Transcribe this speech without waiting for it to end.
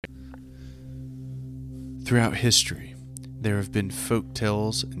Throughout history, there have been folk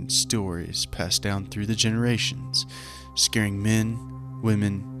tales and stories passed down through the generations, scaring men,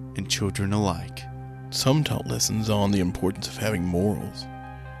 women, and children alike. Some taught lessons on the importance of having morals,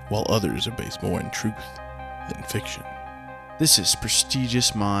 while others are based more in truth than fiction. This is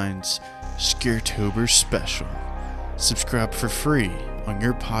Prestigious Minds Scaretober Special. Subscribe for free on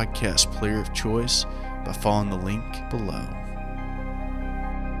your podcast player of choice by following the link below.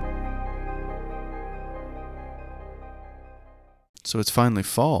 So it's finally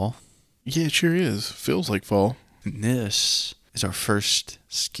fall. Yeah, it sure is. Feels like fall. And this is our first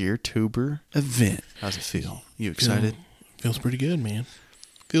Scaretober event. How's it feel? You excited? Feels pretty good, man.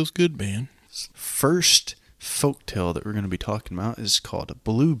 Feels good, man. First folktale that we're going to be talking about is called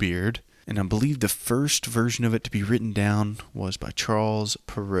Bluebeard. And I believe the first version of it to be written down was by Charles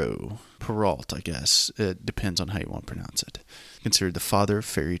Perrault, I guess. It depends on how you want to pronounce it. Considered the father of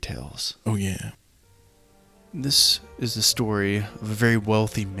fairy tales. Oh, yeah. This is the story of a very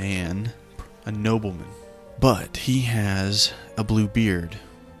wealthy man, a nobleman. But he has a blue beard,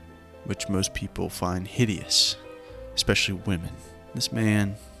 which most people find hideous, especially women. This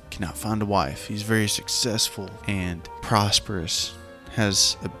man cannot find a wife. He's very successful and prosperous.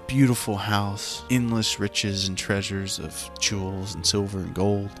 Has a beautiful house, endless riches and treasures of jewels and silver and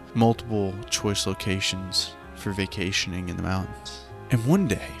gold, multiple choice locations for vacationing in the mountains. And one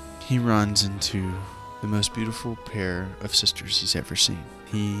day, he runs into the most beautiful pair of sisters he's ever seen.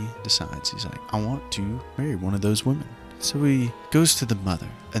 He decides, he's like, I want to marry one of those women. So he goes to the mother,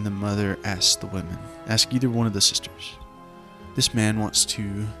 and the mother asks the women, ask either one of the sisters. This man wants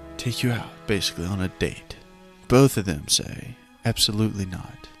to take you out, basically, on a date. Both of them say, absolutely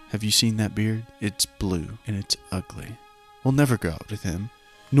not. Have you seen that beard? It's blue, and it's ugly. We'll never go out with him,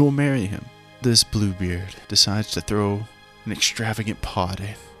 nor marry him. This Bluebeard decides to throw an extravagant party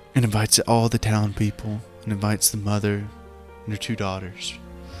and invites all the town people, and invites the mother and her two daughters.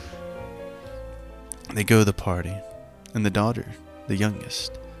 They go to the party, and the daughter, the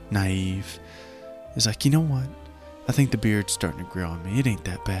youngest, naive, is like, you know what? I think the beard's starting to grow on me. It ain't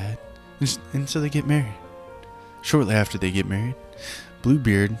that bad. And so they get married. Shortly after they get married,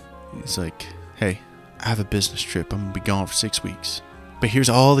 Bluebeard is like, hey, I have a business trip. I'm going to be gone for 6 weeks. But here's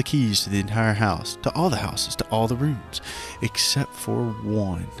all the keys to the entire house, to all the houses, to all the rooms, except for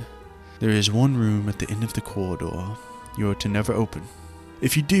one. There is one room at the end of the corridor you are to never open.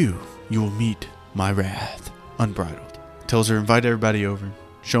 If you do, you will meet my wrath, unbridled. Tells her, invite everybody over,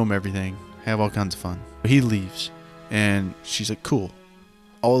 show them everything, have all kinds of fun. But he leaves, and she's like, cool.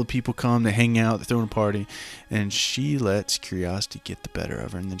 All the people come, they hang out, they're throwing a party, and she lets curiosity get the better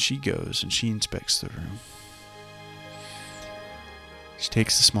of her, and then she goes and she inspects the room. She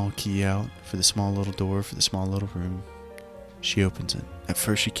takes the small key out for the small little door for the small little room. She opens it. At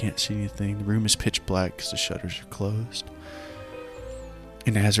first she can't see anything. The room is pitch black because the shutters are closed.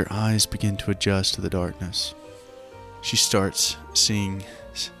 And as her eyes begin to adjust to the darkness, she starts seeing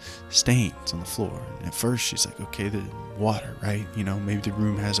stains on the floor. And at first she's like, okay, the water, right? You know, maybe the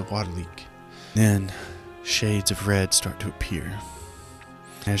room has a water leak. Then shades of red start to appear.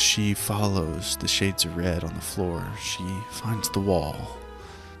 As she follows the shades of red on the floor, she finds the wall,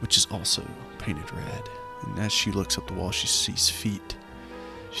 which is also painted red. And as she looks up the wall, she sees feet.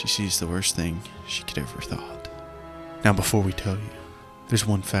 She sees the worst thing she could ever thought. Now, before we tell you, there's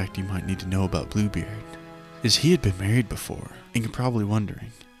one fact you might need to know about Bluebeard, is he had been married before, and you're probably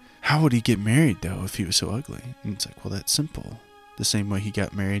wondering, how would he get married, though, if he was so ugly? And it's like, well, that's simple. The same way he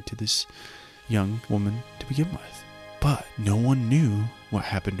got married to this young woman to begin with. But no one knew what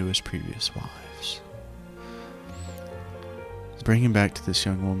happened to his previous wives. Bringing back to this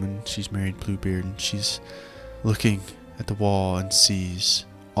young woman, she's married Bluebeard, and she's looking at the wall and sees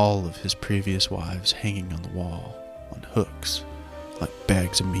all of his previous wives hanging on the wall on hooks, like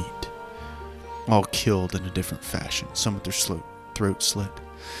bags of meat, all killed in a different fashion. Some with their throats slit,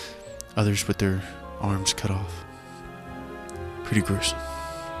 others with their arms cut off. Pretty gruesome.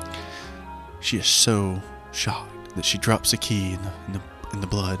 She is so shocked that she drops a key in the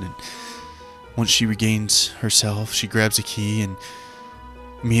blood, and once she regains herself, she grabs a key and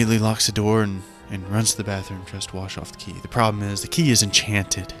immediately locks the door and runs to the bathroom, tries to wash off the key. The problem is the key is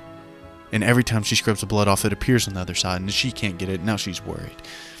enchanted, and every time she scrubs the blood off, it appears on the other side, and she can't get it. Now she's worried.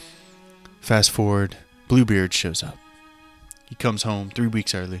 Fast forward, Bluebeard shows up. He comes home 3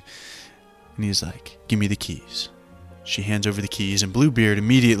 weeks early, and he's like, give me the keys. She hands over the keys, and Bluebeard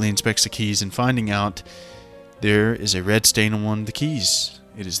immediately inspects the keys, and finding out there is a red stain on one of the keys.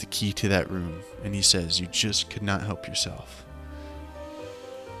 It is the key to that room. And he says, you just could not help yourself.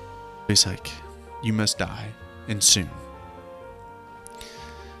 He's like, you must die, and soon.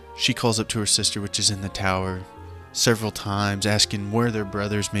 she calls up to her sister, which is in the tower, several times, asking where their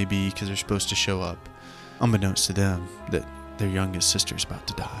brothers may be because they're supposed to show up, unbeknownst to them that their youngest sister is about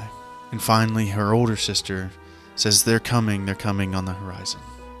to die. And finally, her older sister says they're coming on the horizon.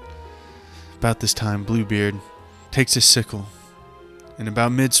 About this time, Bluebeard takes his sickle, and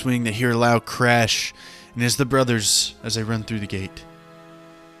about mid-swing they hear a loud crash, and it's the brothers as they run through the gate.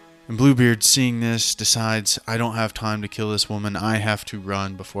 And Bluebeard, seeing this, decides, I don't have time to kill this woman, I have to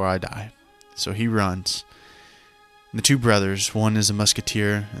run before I die. So he runs. And the two brothers, one is a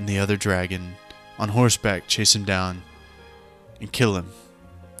musketeer and the other dragon, on horseback chase him down and kill him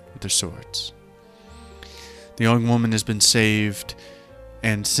with their swords. The young woman has been saved,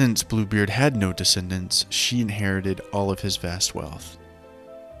 and since Bluebeard had no descendants, she inherited all of his vast wealth.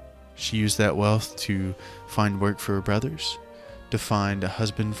 She used that wealth to find work for her brothers, to find a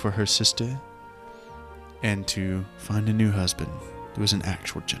husband for her sister, and to find a new husband who was an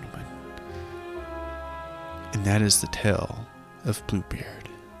actual gentleman. And that is the tale of Bluebeard.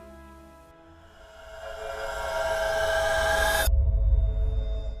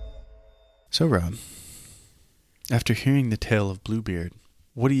 So, Rob, after hearing the tale of Bluebeard,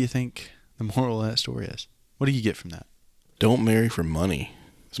 what do you think the moral of that story is? What do you get from that? Don't marry for money,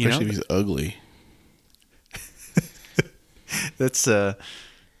 especially if he's ugly. That's,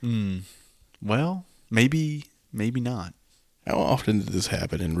 well, maybe not. How often did this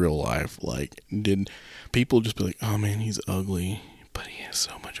happen in real life? Like, did people just be like, oh man, he's ugly, but he has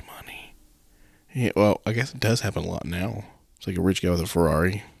so much money? Yeah, well, I guess it does happen a lot now. It's like a rich guy with a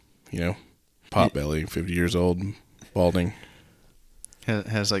Ferrari, pot belly, 50 years old, balding.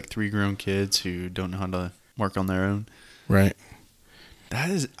 Has like 3 grown kids who don't know how to work on their own. Right.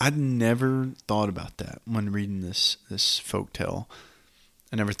 I'd never thought about that when reading this folktale.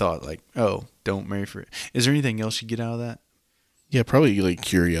 I never thought like, oh, don't marry for it. Is there anything else you get out of that? Yeah, probably like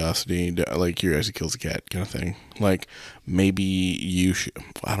curiosity, like curiosity kills the cat kind of thing. Like maybe you should,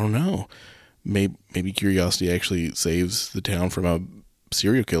 I don't know. Maybe curiosity actually saves the town from a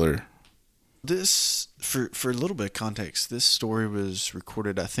serial killer. This, for a little bit of context, this story was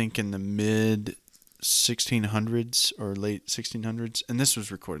recorded, I think, in the mid 1600s or late 1600s, and this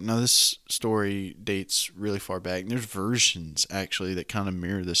was recorded. Now, this story dates really far back, and there's versions, actually, that kind of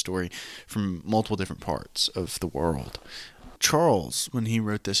mirror this story from multiple different parts of the world. Charles, when he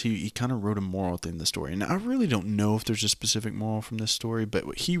wrote this, he kind of wrote a moral at the end of the story, and I really don't know if there's a specific moral from this story, but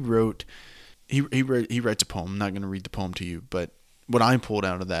what he wrote, he writes a poem. I'm not going to read the poem to you, but what I pulled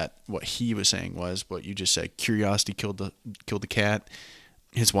out of that, what he was saying was what you just said. Curiosity killed the cat.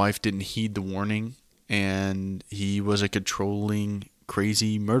 His wife didn't heed the warning, and he was a controlling,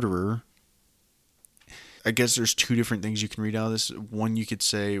 crazy murderer. I guess there's 2 different things you can read out of this. One, you could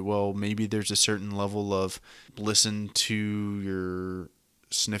say, well, maybe there's a certain level of listen to your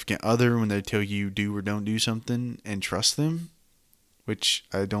significant other when they tell you do or don't do something and trust them, which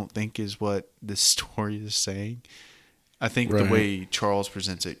I don't think is what this story is saying. I think Right. The way Charles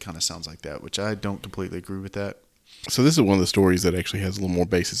presents it kind of sounds like that, which I don't completely agree with that. So this is one of the stories that actually has a little more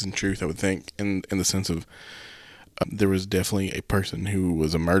basis in truth, I would think, in the sense of there was definitely a person who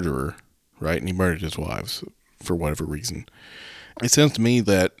was a murderer, right? And he murdered his wives for whatever reason. It sounds to me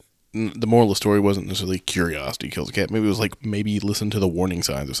that the moral of the story wasn't necessarily curiosity kills a cat. Maybe it was like, maybe listen to the warning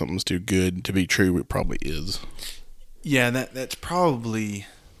signs. If something's too good to be true, it probably is. Yeah, that's probably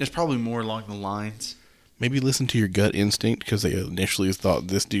more along the lines. Maybe listen to your gut instinct, because they initially thought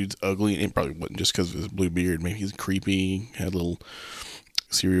this dude's ugly, and it probably wasn't just because of his blue beard. Maybe he's creepy, had little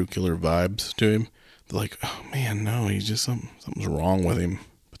serial killer vibes to him. They're like, oh man, no, he's just something's wrong with him.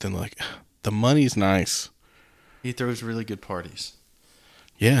 But then like, the money's nice. He throws really good parties.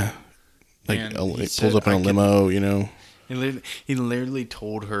 Yeah. Like, And it pulls up in a limo, He literally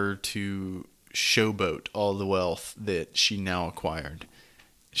told her to showboat all the wealth that she now acquired.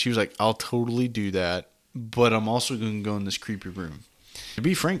 She was like, I'll totally do that, but I'm also going to go in this creepy room. To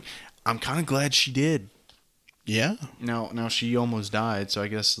be frank, I'm kind of glad she did. Yeah. Now she almost died, so I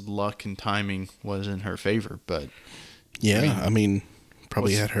guess luck and timing was in her favor, but... Yeah, I mean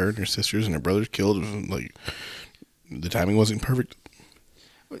probably had her and her sisters and her brothers killed. Like, the timing wasn't perfect.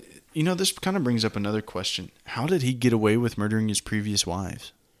 This kind of brings up another question. How did he get away with murdering his previous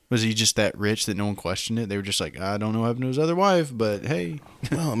wives? Was he just that rich that no one questioned it? They were just like, I don't know what happened to his other wife, but hey.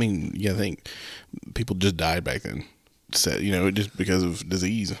 Well, I mean, I think people just died back then. Just because of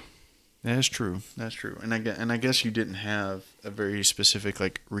disease. That's true. And I guess you didn't have a very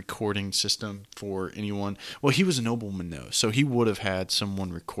specific recording system for anyone. Well, he was a nobleman though, so he would have had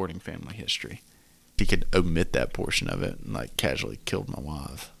someone recording family history. He could omit that portion of it and casually killed my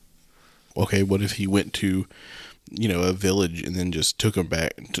wife. Okay, what if he went to a village and then just took her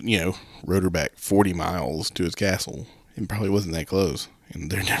back, rode her back 40 miles to his castle, and probably wasn't that close. And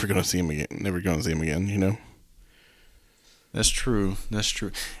they're never going to see him again. Never going to see him again. That's true. That's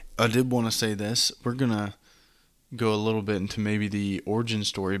true. I did want to say this. We're going to go a little bit into maybe the origin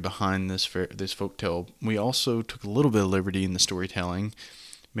story behind this folktale. We also took a little bit of liberty in the storytelling,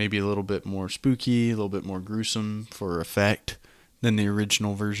 maybe a little bit more spooky, a little bit more gruesome for effect than the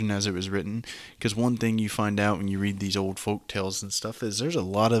original version as it was written. Because one thing you find out when you read these old folk tales and stuff is there's a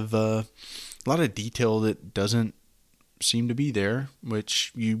lot of detail that doesn't seem to be there,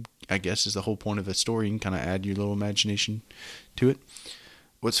 which I guess is the whole point of a story. You can kind of add your little imagination to it.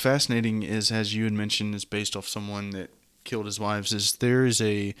 What's fascinating is, as you had mentioned, is based off someone that killed his wives. Is there is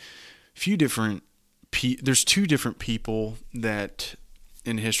a few different there's two different people that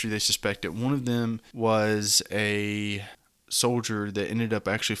in history they suspect it. One of them was a soldier that ended up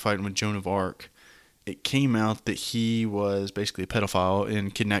actually fighting with Joan of Arc. It came out that he was basically a pedophile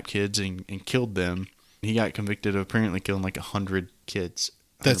and kidnapped kids and killed them. He got convicted of apparently killing like 100 kids.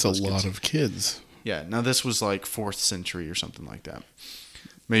 That's a lot of kids. Yeah. Now this was like 4th century or something like that.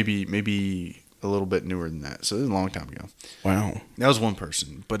 Maybe a little bit newer than that. So it was a long time ago. Wow. That was one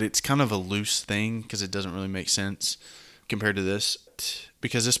person, but it's kind of a loose thing because it doesn't really make sense compared to this,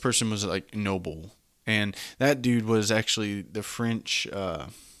 because this person was like noble. And that dude was actually the French,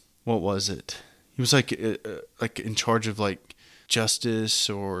 what was it? He was like in charge of like justice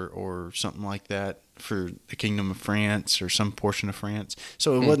or something like that for the Kingdom of France or some portion of France.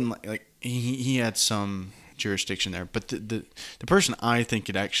 So it wasn't like he had some jurisdiction there. But the person I think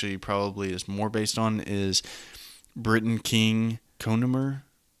it actually probably is more based on is Britain King Conomer,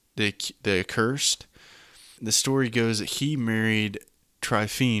 the accursed. The story goes that he married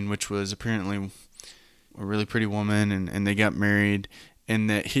Tryphene, which was apparently a really pretty woman, and they got married, and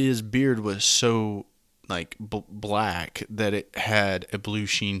that his beard was so like black that it had a blue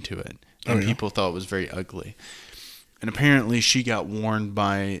sheen to it, and people thought it was very ugly. And apparently she got warned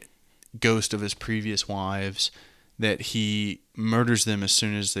by ghost of his previous wives that he murders them as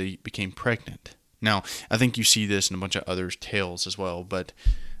soon as they became pregnant. Now, I think you see this in a bunch of other tales as well, but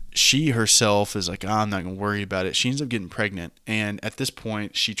she herself is like, I'm not going to worry about it. She ends up getting pregnant, and at this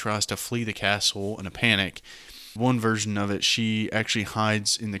point, she tries to flee the castle in a panic. One version of it, she actually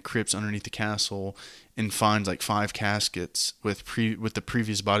hides in the crypts underneath the castle and finds like 5 caskets with the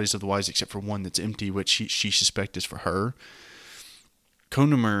previous bodies of the wives, except for one that's empty, which she suspects is for her.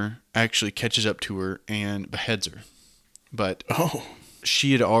 Conomer actually catches up to her and beheads her. But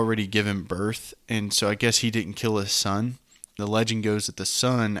she had already given birth, and so I guess he didn't kill his son. The legend goes that the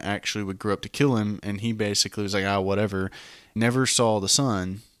son actually would grow up to kill him, and he basically was like, whatever. Never saw the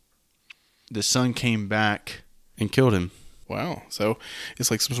son. The son came back and killed him. Wow. So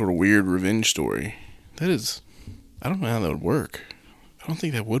it's like some sort of weird revenge story. That is, I don't know how that would work. I don't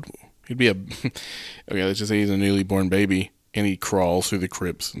think that would. He'd be okay, let's just say he's a newly born baby, and he crawls through the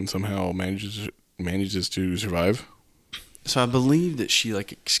crypts and somehow manages to survive. So I believe that she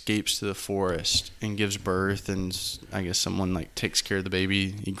like escapes to the forest and gives birth, and I guess someone like takes care of the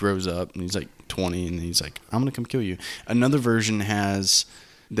baby. He grows up and he's like 20, and he's like, I'm gonna come kill you. Another version has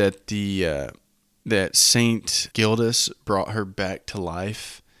that that Saint Gildas brought her back to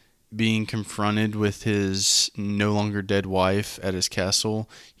life, being confronted with his no longer dead wife at his castle.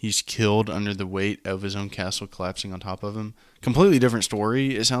 He's killed under the weight of his own castle collapsing on top of him. Completely different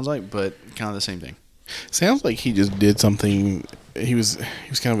story, it sounds like, but kind of the same thing. Sounds like he just did something. He was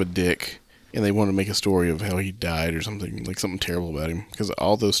kind of a dick, and they wanted to make a story of how he died or something, like something terrible about him. Because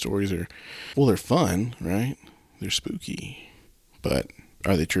all those stories are, well, they're fun, right? They're spooky, but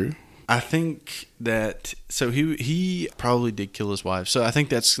are they true? I think that, so he probably did kill his wife. So I think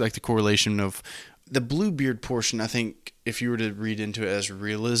that's like the correlation of the Bluebeard portion. I think if you were to read into it as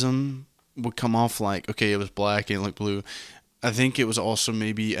realism, would come off like, okay, it was black and it looked blue. I think it was also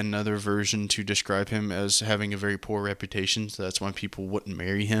maybe another version to describe him as having a very poor reputation, so that's why people wouldn't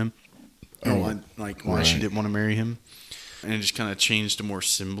marry him, or why she didn't want to marry him, and it just kind of changed to more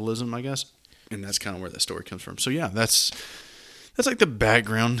symbolism, I guess, and that's kind of where that story comes from. So yeah, that's like the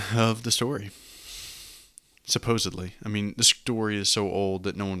background of the story, supposedly. I mean, the story is so old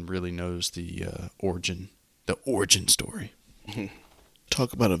that no one really knows the origin story.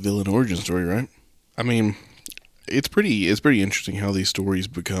 Talk about a villain origin story, right? I mean, it's pretty interesting how these stories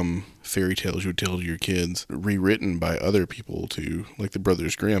become fairy tales you would tell to your kids, rewritten by other people to, like the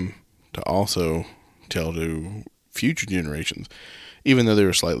Brothers Grimm, to also tell to future generations, even though they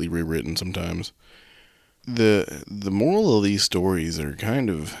were slightly rewritten sometimes. The moral of these stories are kind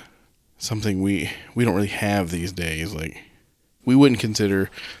of something we don't really have these days. Like, we wouldn't consider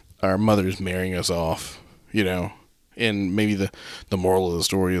our mothers marrying us off, and maybe the moral of the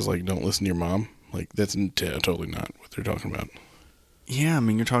story is like, don't listen to your mom. Like, that's totally not what they're talking about. Yeah, I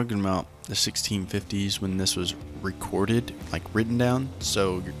mean, you're talking about the 1650s when this was recorded, like written down.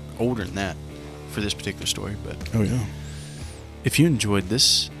 So you're older than that for this particular story. But Oh yeah. if you enjoyed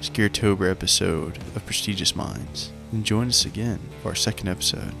this Scaretober episode of Prestigious Minds, then join us again for our second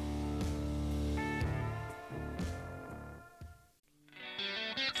episode.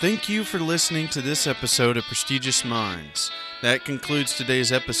 Thank you for listening to this episode of Prestigious Minds. That concludes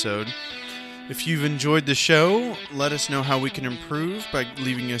today's episode. If you've enjoyed the show, let us know how we can improve by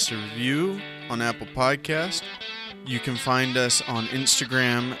leaving us a review on Apple Podcast. You can find us on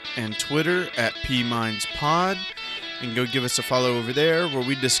Instagram and Twitter at PMindsPod, and go give us a follow over there where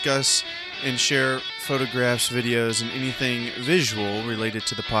we discuss and share photographs, videos, and anything visual related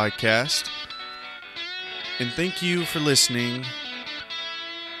to the podcast. And thank you for listening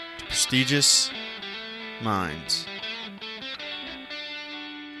to Prestigious Minds.